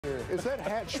Is that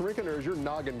hat shrinking or is your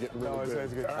noggin getting really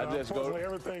big? Unfortunately,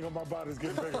 everything on my body is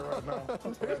getting bigger right now.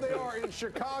 Here they are in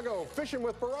Chicago, fishing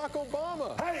with Barack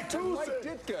Obama. Hey, Tuesday. Mike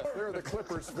Ditka. They're the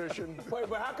Clippers fishing. Wait,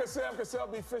 but how can Sam Cassell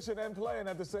be fishing and playing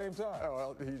at the same time? Oh,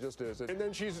 well, he just is. And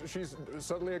then she's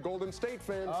suddenly a Golden State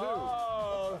fan, too.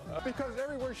 Oh. Because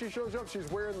everywhere she shows up, she's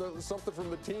wearing something from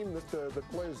the team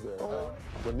that plays there.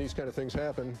 When these kind of things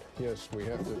happen, yes, we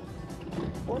have to...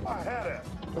 Where's my hat at?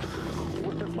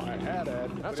 Where's my hat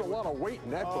at? That's a lot of weight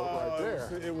in that boat right there.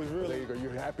 It was really... There you go. You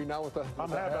happy now with the I'm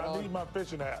happy. I need my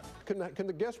fishing hat. Can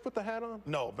the guest put the hat on?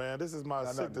 No, man. This is my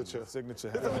signature. Signature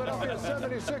The hat. Philadelphia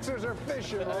 76ers are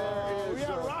fishing. There is we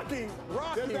got Rocky.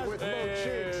 Rocky with Mo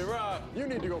Cheeks. Rock. You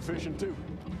need to go fishing, too.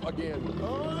 Again.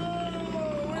 Oh,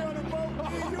 we on the boat.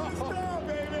 You the star,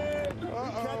 baby. We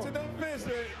catching them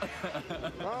fishing.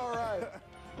 All right.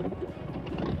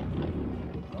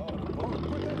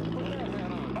 Put that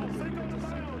hat on. I'm sick of the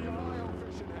sound, y'all.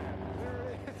 There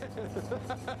it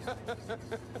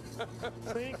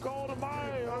is. Cinco de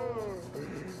Mayo.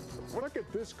 Look at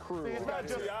this crew. We got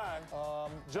T.I.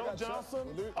 Joe Johnson.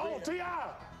 T.I.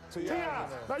 T.I.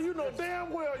 Now, you know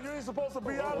damn well you ain't supposed to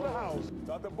be out of the house.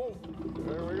 Start the boat.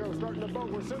 There we go, starting the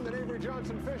boat. We're sending Avery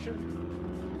Johnson fishing.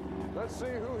 Let's see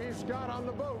who he's got on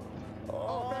the boat.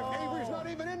 Oh, in fact, Avery's not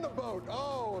even in the boat.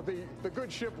 Oh, the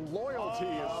good ship Loyalty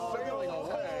is sailing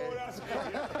away. Oh, that's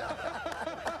great.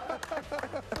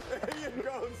 There you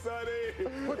go,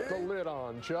 Sonny. Put the lid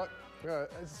on, Chuck.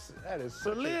 That is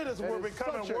The lid is we're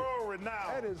becoming world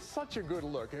renowned. That is such a good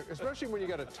look, especially when you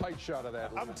got a tight shot of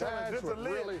that lid. I'm telling you, this is a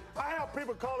lid. Really, I have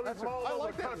people calling me from all I over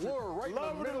like the that country. lure right in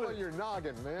the middle of your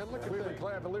noggin, man. Look at the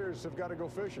Cavaliers have got to go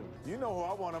fishing. You know who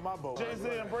I want on my boat. Jay-Z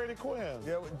and Brady Quinn.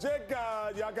 Yeah, Jake,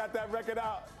 y'all got that record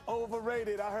out.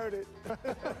 Overrated, I heard it.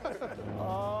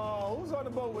 Oh, who's on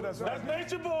the boat with us right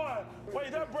That's Nature Boy.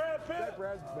 Wait, that Brad Pitt? That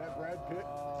Brad Pitt.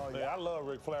 Hey, I love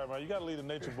Ric Flair, man. You got to leave the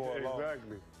Nature Boy alone.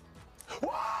 Exactly.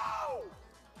 Whoa!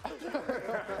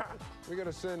 We're going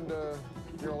to send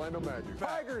your Orlando Magic.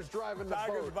 Tiger's driving the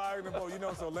Tiger's boat. driving the boat. You know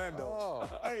it's Orlando. Oh.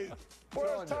 Hey,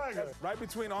 where's Tiger? Right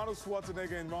between Arnold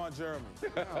Schwarzenegger and Ron Jeremy.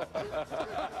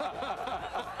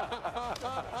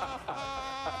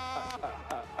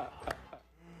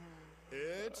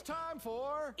 It's time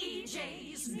for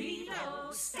EJ's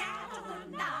Neato Stat of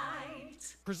the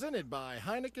Night. presented by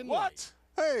Heineken. What?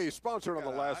 Hey, sponsored on the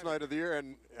last night of the year,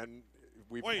 and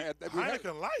we've Wait, had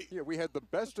Heineken Light? Yeah, we had the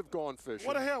best of Gone Fishing.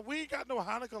 What the hell? We ain't got no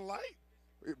Heineken Light?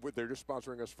 They're just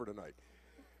sponsoring us for tonight.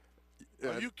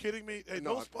 Are you kidding me? Hey,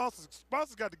 no, those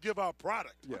sponsors got to give out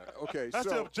product. Yeah, okay. That's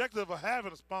the so objective of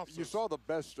having a sponsor. you saw the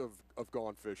best of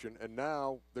Gone Fishing, and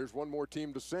now there's one more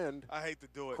team to send. I hate to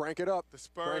do it. Crank it up. The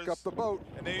Spurs. Crank up the boat.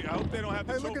 And I hope they don't have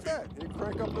the Hey, trophy. look at that. You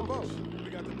crank up the boat. We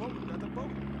got the boat. We got the boat.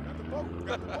 We got the boat. We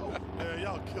got the boat. Yeah,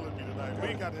 y'all killing me tonight. We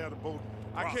ain't got to have the boat.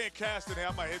 I rock. can't cast it.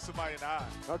 I might hit somebody in the eye.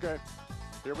 Okay,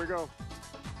 here we go.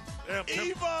 Damn,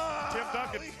 Tim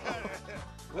Duncan.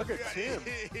 Look at Tim.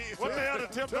 What the hell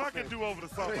did Tim Duncan do over the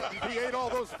summer? He ate all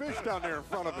those fish down there in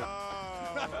front of him.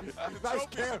 Nice,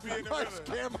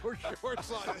 camo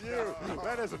shorts on you.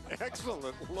 That is an excellent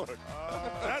look.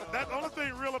 That only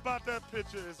thing real about that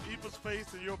picture is Eva's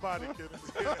face and your body, kid.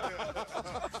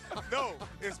 No,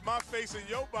 it's my face and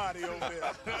your body over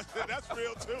there. That's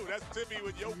real, too. That's Timmy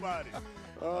with your body.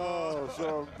 Oh,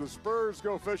 so the Spurs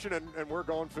go fishing, and we're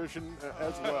going fishing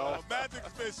as well. Magic's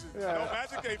fishing. Yeah. No,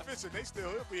 Magic ain't fishing. They still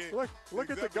be.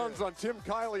 Look at the guns on Tim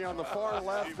Kiley on the far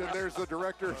left, and there's the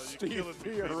director, Steve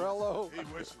Fiorello. He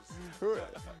wishes. Who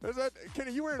is that?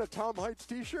 Kenny, you wearing a Tom Heights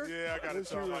T-shirt? Yeah, I got a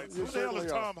Tom Heights. Who the hell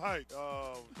is Tom Heights?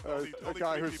 Only a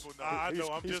guy three who's people know. I know,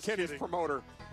 I'm he's just Kenny's kidding. promoter.